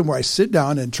system where I sit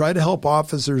down and try to help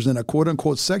officers in a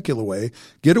quote-unquote secular way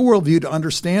get a worldview to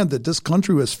understand that this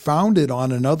country was founded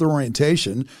on another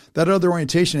orientation. That other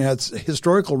orientation has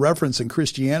historical reference in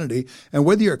Christianity. And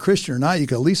whether you're a Christian or not, you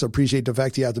can at least appreciate the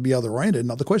fact that you have to be other-oriented.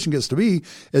 Now, the question gets to be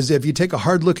is if you take a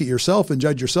hard look at yourself and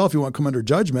judge yourself, you won't come under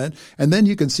judgment. And then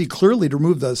you can see clearly to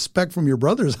remove the speck from your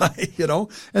brother's eye,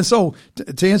 And so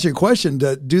to answer your question,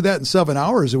 to do that in 7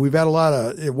 hours, and we've had a lot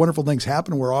of wonderful things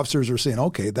happen where officers are saying,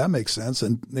 okay, that makes sense,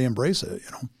 and they embrace it,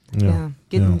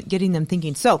 Getting them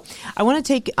thinking. So I want to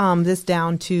take this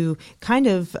down to kind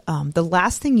of the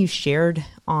last thing you shared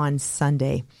on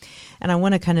Sunday. And I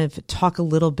want to kind of talk a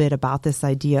little bit about this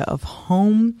idea of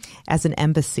home as an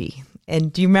embassy.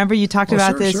 And do you remember you talked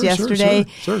about this yesterday?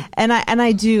 Sure. And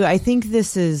I do. I think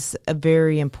this is a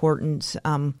very important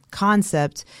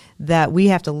concept that we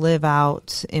have to live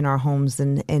out in our homes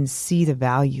and see the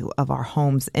value of our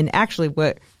homes. And actually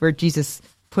where Jesus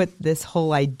put this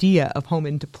whole idea of home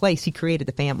into place, he created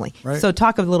the family. Right. So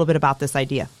talk a little bit about this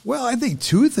idea. Well, I think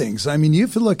two things. I mean, you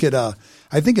have to look at,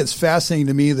 I think it's fascinating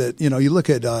to me that, you look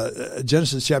at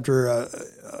Genesis chapter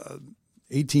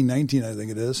 18, 19, I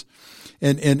think it is.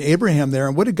 And Abraham there,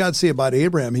 and what did God say about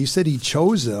Abraham? He said he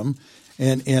chose him,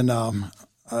 and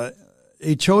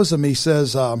he chose him. He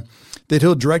says that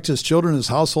he'll direct his children, his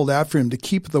household after him, to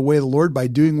keep the way of the Lord by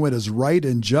doing what is right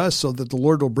and just, so that the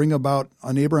Lord will bring about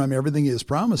on Abraham everything he has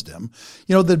promised him.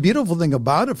 The beautiful thing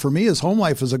about it for me is home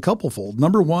life is a couplefold.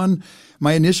 Number one,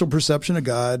 my initial perception of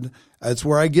God, It's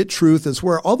where I get truth. It's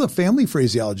where all the family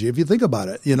phraseology, if you think about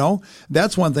it,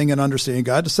 that's one thing in understanding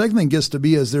God. The second thing gets to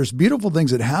be is there's beautiful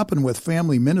things that happen with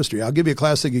family ministry. I'll give you a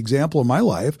classic example of my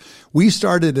life. We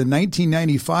started in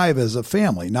 1995 as a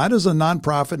family, not as a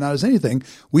nonprofit, not as anything.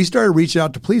 We started reaching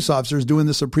out to police officers doing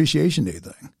this Appreciation Day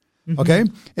thing. Okay.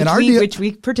 And which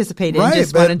we participated in. Right.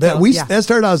 Just that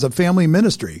started out as a family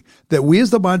ministry that we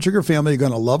as the Bontrager family are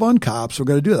going to love on cops. We're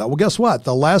going to do that. Well, guess what?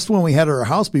 The last one we had at our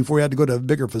house before we had to go to a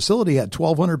bigger facility had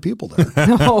 1,200 people there.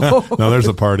 No, there's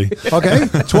a party. Okay.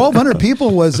 1,200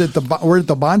 people were at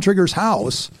the Bontrager's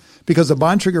house because the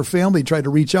Bontrager family tried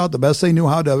to reach out the best they knew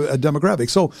how to a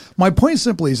demographic. So my point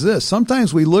simply is this.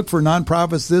 Sometimes we look for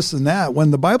nonprofits, this and that,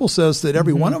 when the Bible says that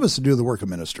every one of us to do the work of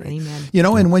ministry.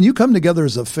 Amen. And when you come together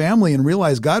as a family and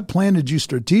realize God planted you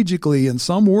strategically in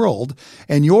some world,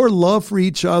 and your love for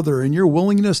each other and your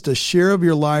willingness to share of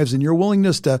your lives and your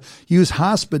willingness to use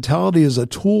hospitality as a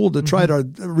tool to try to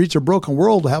reach a broken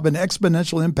world have an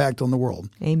exponential impact on the world.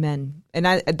 Amen. And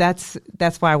that's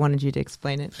why I wanted you to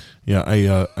explain it.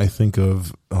 Yeah, I think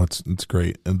of it's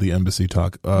great, and the embassy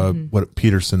talk. What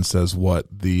Peterson says,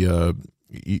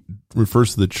 he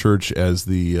refers to the church as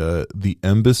the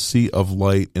embassy of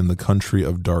light in the country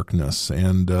of darkness,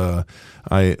 and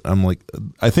I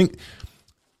think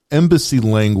embassy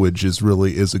language is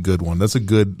a good one. That's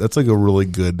like a really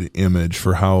good image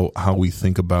for how we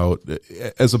think about,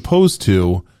 as opposed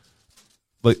to.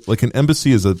 Like an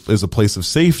embassy is a place of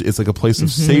safety. It's like a place of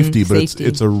safety, but safety.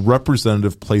 it's a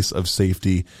representative place of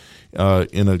safety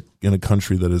in a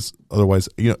country that is otherwise.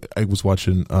 I was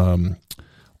watching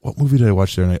what movie did I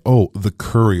watch the other night? Oh, The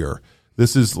Courier.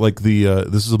 This is like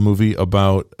this is a movie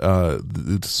about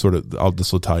it's sort of.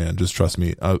 This will tie in. Just trust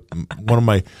me. One of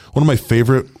my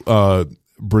favorite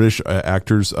British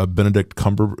actors, Benedict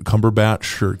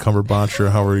Cumberbatch, or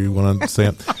however you want to say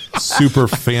it. Super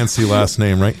fancy last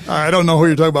name, right? I don't know who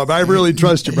you're talking about, but I really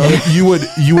trust you, brother. You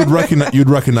would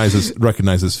recognize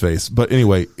his face. But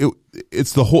anyway,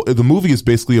 it's the movie is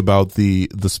basically about the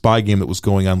spy game that was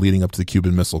going on leading up to the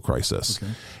Cuban Missile Crisis.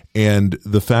 Okay. And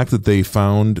the fact that they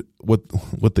found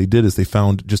what they did is they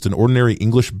found just an ordinary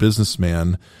English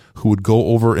businessman who would go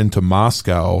over into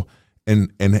Moscow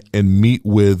and meet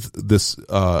with this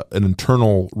an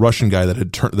internal Russian guy that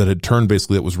had turned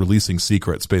basically, that was releasing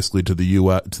secrets basically to the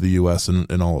US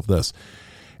and all of this,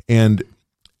 and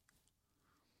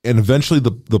eventually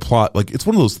the plot, like, it's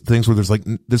one of those things where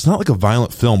there's not like a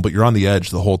violent film, but you're on the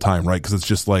edge the whole time, right? Because it's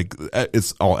just like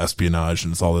it's all espionage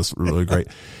and it's all this really great.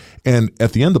 And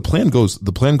at the end, the plan goes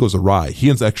awry. He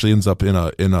ends up in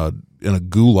a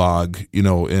gulag,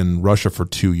 in Russia for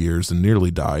 2 years and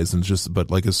nearly dies, and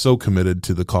is so committed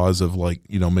to the cause of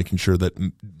making sure that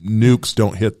nukes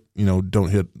don't hit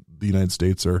the United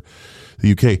States or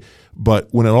the UK. But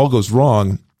when it all goes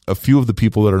wrong, a few of the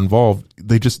people that are involved,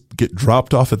 they just get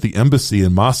dropped off at the embassy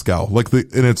in Moscow.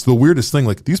 And it's the weirdest thing.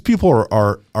 Like, these people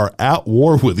are at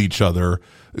war with each other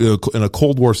in a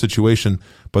Cold War situation,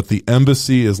 but the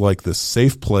embassy is like this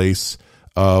safe place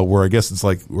where I guess it's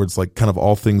like kind of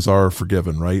all things are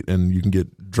forgiven, right? And you can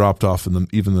get dropped off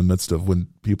even in the midst of when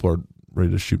people are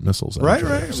ready to shoot missiles at each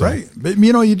other. Right. But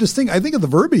you just I think of the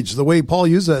verbiage, the way Paul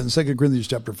used that in 2 Corinthians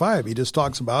chapter 5. He just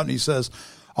talks about, and he says,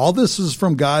 all this is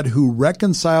from God, who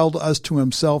reconciled us to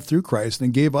himself through Christ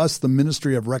and gave us the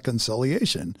ministry of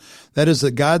reconciliation. That is,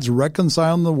 that God's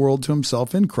reconciling the world to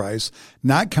himself in Christ,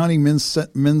 not counting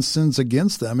men's sins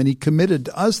against them. And he committed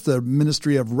to us the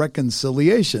ministry of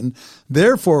reconciliation.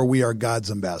 Therefore, we are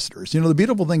God's ambassadors. The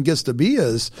beautiful thing gets to be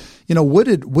is, what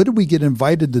did we get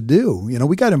invited to do?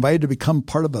 We got invited to become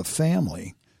part of a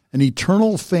family, an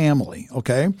eternal family.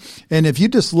 Okay. And if you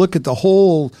just look at the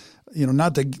whole,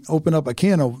 not to open up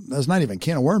that's not even a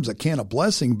can of worms, a can of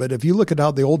blessing. But if you look at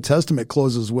how the Old Testament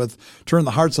closes with turn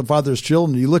the hearts of fathers to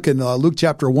children, you look in Luke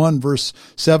chapter 1, verse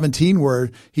 17,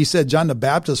 where he said John the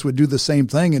Baptist would do the same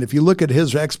thing. And if you look at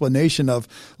his explanation of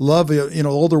love,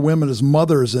 older women as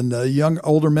mothers and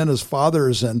older men as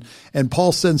fathers. And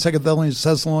Paul said in 2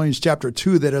 Thessalonians chapter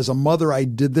 2 that as a mother I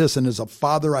did this and as a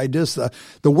father I did this.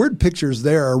 The word pictures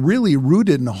there are really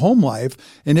rooted in home life.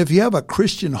 And if you have a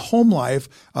Christian home life,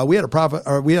 we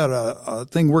had a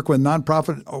thing working with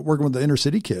nonprofit, working with the inner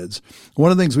city kids. One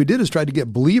of the things we did is try to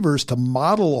get believers to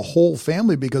model a whole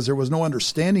family because there was no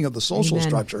understanding of the social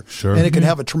structure. Sure. And it can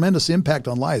have a tremendous impact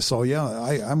on life. So yeah,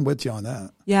 I'm with you on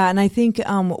that. Yeah. And I think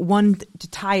one to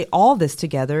tie all this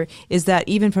together is that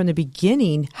even from the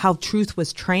beginning, how truth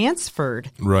was transferred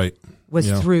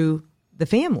was through the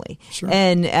family. Sure.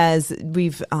 And as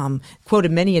we've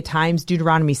quoted many a times,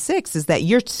 Deuteronomy 6 is that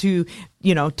you're to,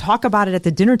 talk about it at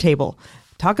the dinner table.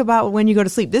 Talk about when you go to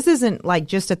sleep. This isn't like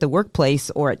just at the workplace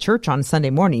or at church on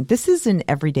Sunday morning. This is in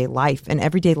everyday life, and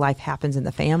everyday life happens in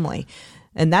the family.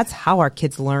 And that's how our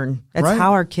kids learn. That's Right.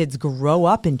 how our kids grow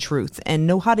up in truth and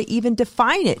know how to even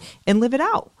define it and live it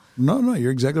out. No,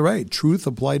 you're exactly right. Truth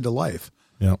applied to life.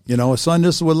 Yeah. You know, son,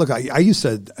 this is what, look, I used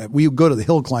to, we would go to the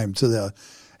hill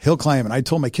climb, and I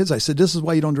told my kids, I said, this is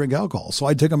why you don't drink alcohol. So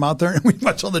I took them out there and we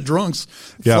watched all the drunks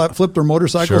flip their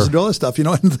motorcycles Sure. and do all this stuff, you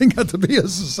know, and the thing got to be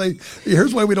is to say,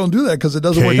 here's why we don't do that, because it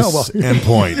doesn't work out well. Case and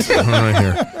point right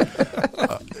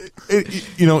here.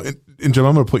 And Jim,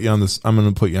 I'm going to put you on this. I'm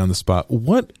going to put you on the spot.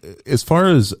 What, as far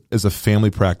as a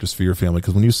family practice for your family,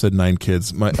 because when you said 9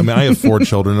 kids, I have 4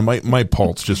 children, and my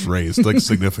pulse just raised like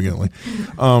significantly.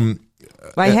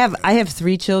 I have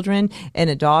 3 children and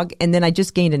a dog, and then I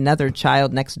just gained another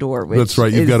child next door. Which That's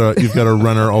right. You've got a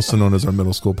runner, also known as our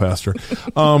middle school pastor.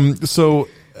 So,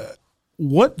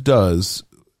 what does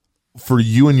for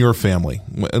you and your family,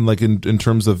 and like in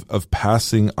terms of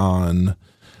passing on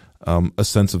a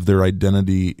sense of their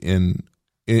identity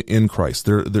in Christ,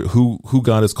 they're who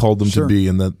God has called them Sure. to be,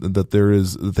 and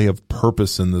that they have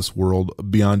purpose in this world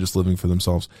beyond just living for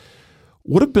themselves.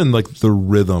 What have been like the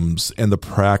rhythms and the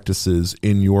practices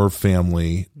in your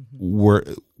family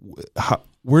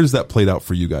where does that played out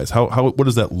for you guys? What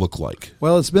does that look like?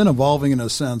 Well, it's been evolving in a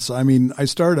sense. I mean, I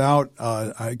started out,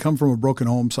 I come from a broken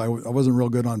home, so I wasn't real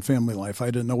good on family life.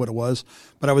 I didn't know what it was,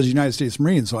 but I was a United States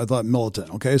Marine, so I thought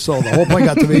militant. Okay. So the whole point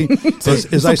got to be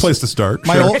It's a place to start.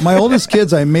 My oldest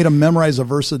kids, I made them memorize a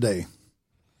verse a day.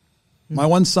 My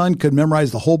one son could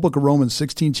memorize the whole book of Romans,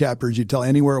 16 chapters. You tell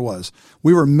anywhere it was.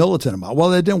 We were militant about it. Well,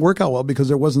 that didn't work out well because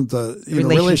there wasn't the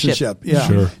relationship. Yeah.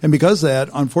 Sure. And because of that,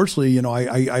 unfortunately,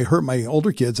 I hurt my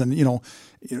older kids. And,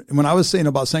 when I was saying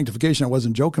about sanctification, I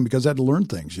wasn't joking because I had to learn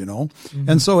things, Mm-hmm.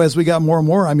 And so as we got more and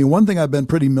more, one thing I've been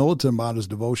pretty militant about is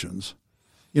devotions.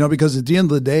 Because at the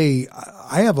end of the day,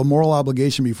 I have a moral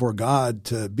obligation before God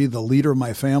to be the leader of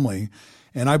my family.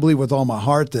 And I believe with all my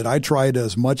heart that I try to,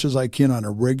 as much as I can on a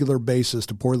regular basis,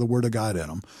 to pour the word of God in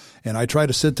them. And I try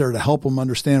to sit there to help them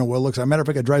understand what it looks like. As a matter of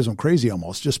fact, it drives them crazy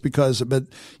almost just because, but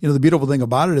the beautiful thing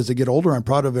about it as they get older, I'm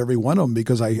proud of every one of them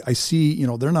because I see,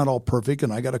 they're not all perfect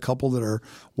and I got a couple that are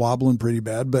wobbling pretty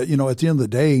bad. But, at the end of the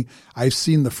day, I've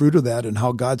seen the fruit of that and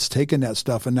how God's taken that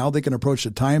stuff and now they can approach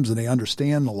the times and they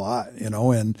understand a lot,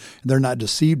 and they're not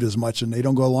deceived as much and they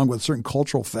don't go along with certain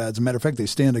cultural fads. As a matter of fact, they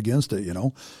stand against it,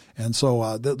 And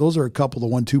so those are a couple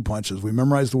of 1-2 punches. We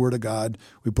memorize the word of God.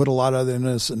 We put a lot of it in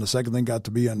this. And the second thing got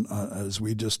to be as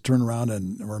we just turn around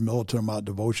and we're militant about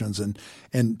devotions and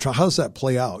how does that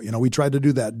play out? We tried to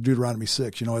do that in Deuteronomy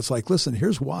 6. It's like, listen,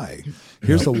 here's why.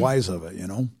 Here's the whys of it,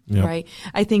 Yep. Right.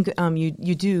 I think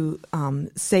you do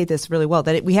say this really well,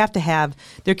 that we have to have,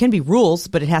 there can be rules,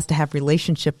 but it has to have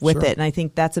relationship with Sure. it. And I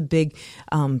think that's a big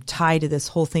tie to this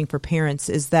whole thing for parents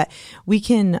is that we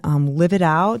can live it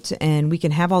out and we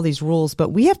can have all these rules, but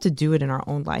we have to do it in our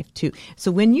own life too.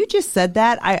 So when you just said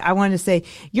that, I wanted to say,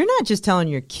 you're not just telling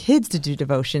your kids to do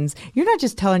devotions. You're not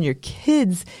just telling your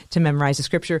kids to memorize the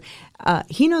scripture.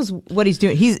 He knows what he's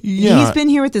doing. He's been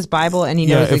here with his Bible and he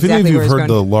knows exactly where he's going. If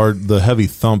any of you have heard the heavy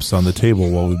thumps on the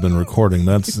table while we've been recording,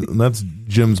 that's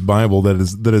Jim's Bible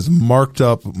that is marked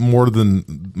up more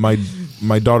than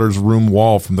my daughter's room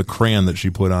wall from the crayon that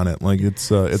she put on it. Like it's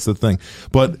a thing.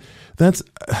 But that's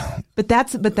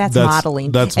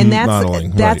modeling. That's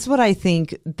modeling. That's what I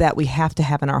think that we have to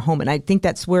have in our home. And I think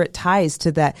that's where it ties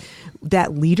to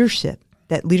that leadership.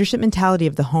 That leadership mentality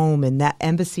of the home and that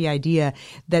embassy idea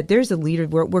that there's a leader.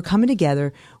 We're coming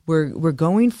together. We're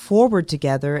going forward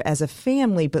together as a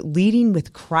family, but leading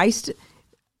with Christ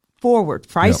forward,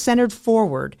 Christ-centered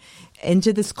forward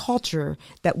into this culture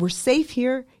that we're safe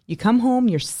here. You come home,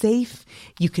 you're safe.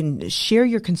 You can share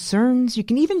your concerns. You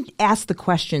can even ask the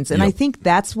questions. And I think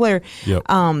that's where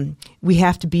we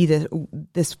have to be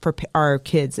this for our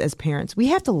kids as parents. We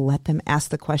have to let them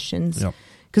ask the questions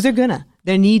because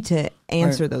they need to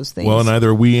answer those things. Well, and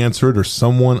either we answer it or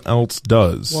someone else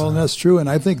does. Well, and that's true. And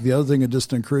I think the other thing, and just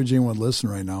to encourage anyone to listen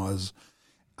right now, is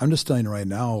I'm just telling you right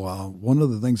now, one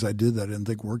of the things I did that I didn't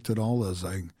think worked at all is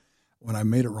when I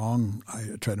made it wrong,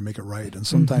 I tried to make it right. And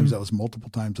sometimes that was multiple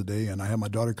times a day. And I had my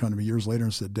daughter come to me years later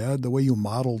and said, Dad, the way you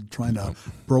modeled trying to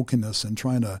brokenness and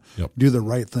trying to do the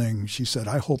right thing, she said,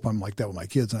 I hope I'm like that with my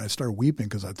kids. And I started weeping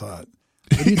because I thought,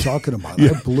 What are you talking about?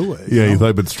 I blew it. You thought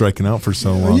I'd been striking out for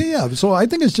so long. Yeah. So I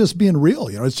think it's just being real.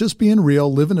 It's just being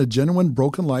real, living a genuine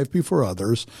broken life before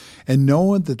others, and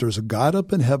knowing that there's a God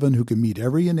up in heaven who can meet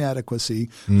every inadequacy,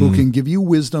 who can give you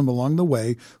wisdom along the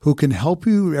way, who can help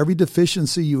you every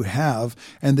deficiency you have,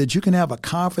 and that you can have a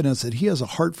confidence that he has a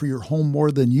heart for your home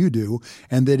more than you do,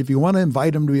 and that if you want to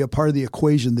invite him to be a part of the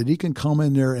equation, that he can come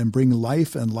in there and bring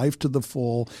life and life to the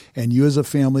full, and you as a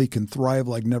family can thrive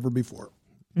like never before.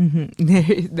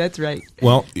 Mm-hmm. That's right.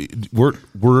 Well,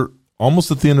 we're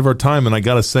almost at the end of our time, and I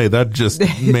got to say that just,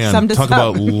 man, talk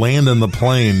about landing the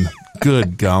plane.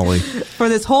 Good golly. For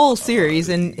this whole series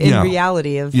and in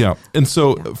reality of. Yeah. And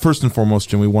so first and foremost,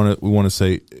 Jim, we want to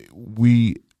say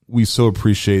we so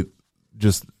appreciate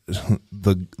just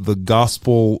the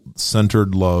gospel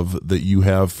centered love that you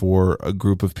have for a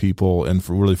group of people and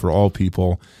for all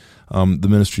people. The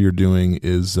ministry you're doing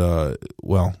is,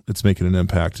 it's making an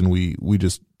impact. And we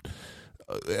just,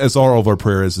 as all of our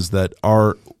prayer is that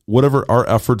whatever our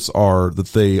efforts are, that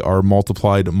they are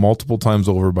multiplied multiple times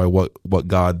over by what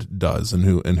God does and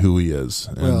who he is.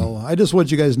 Well, I just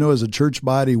want you guys to know, as a church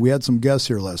body, we had some guests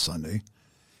here last Sunday,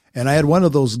 and I had one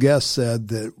of those guests said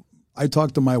that I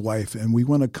talked to my wife, and we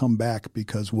want to come back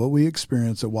because what we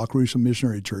experienced at Wakarusa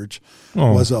Missionary Church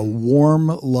was a warm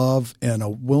love and a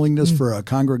willingness for a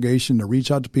congregation to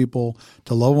reach out to people,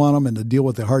 to love on them, and to deal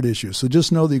with the hard issues. So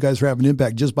just know that you guys are having an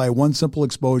impact just by one simple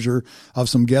exposure of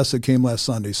some guests that came last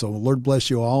Sunday. So Lord bless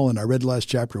you all, and I read the last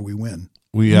chapter. We win.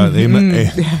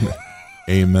 Amen,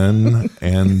 amen,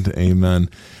 and amen.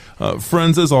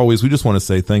 Friends, as always, we just want to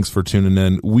say thanks for tuning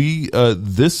in.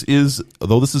 This is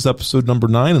episode number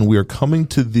 9, and we are coming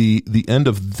to the end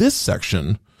of this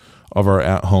section of our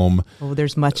At Home. Oh,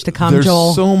 there's much to come,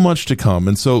 Joel. There's so much to come,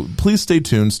 and so please stay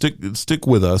tuned. Stick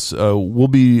with us. We'll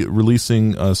be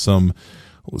releasing some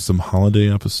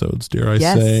holiday episodes, dare I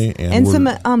say, and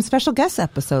some special guest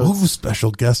episodes. Oh, special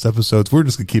guest episodes! We're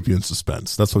just gonna keep you in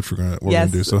suspense. That's what we're gonna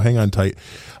do. So hang on tight,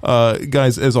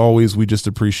 guys. As always, we just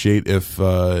appreciate if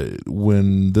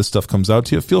when this stuff comes out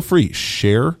to you, feel free,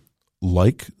 share,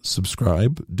 like,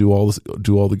 subscribe, do all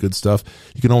the good stuff.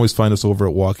 You can always find us over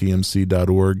at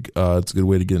walkemc.org. It's a good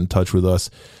way to get in touch with us.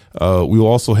 We will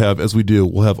also have, as we do,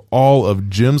 we'll have all of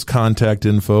Jim's contact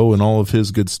info and all of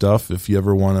his good stuff. If you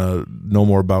ever want to know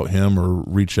more about him or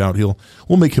reach out,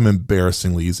 we'll make him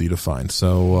embarrassingly easy to find.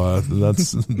 So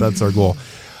that's our goal.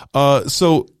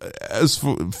 So as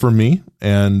for me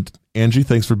and Angie,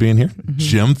 thanks for being here. Mm-hmm.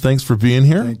 Jim, thanks for being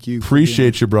here. Thank you.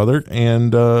 Appreciate you, brother.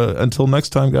 And until next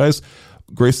time, guys,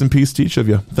 grace and peace to each of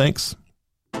you. Thanks.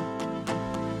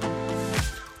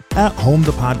 At Home,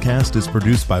 the podcast is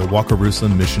produced by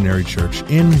Wakarusa Missionary Church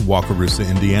in Wakarusa,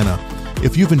 Indiana.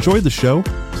 If you've enjoyed the show,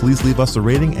 please leave us a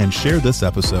rating and share this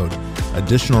episode.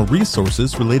 Additional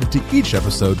resources related to each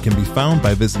episode can be found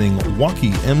by visiting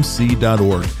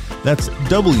walkymc.org. That's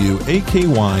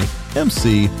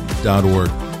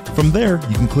WAKYMC.org. From there,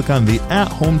 you can click on the At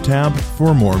Home tab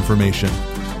for more information.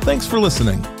 Thanks for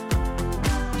listening.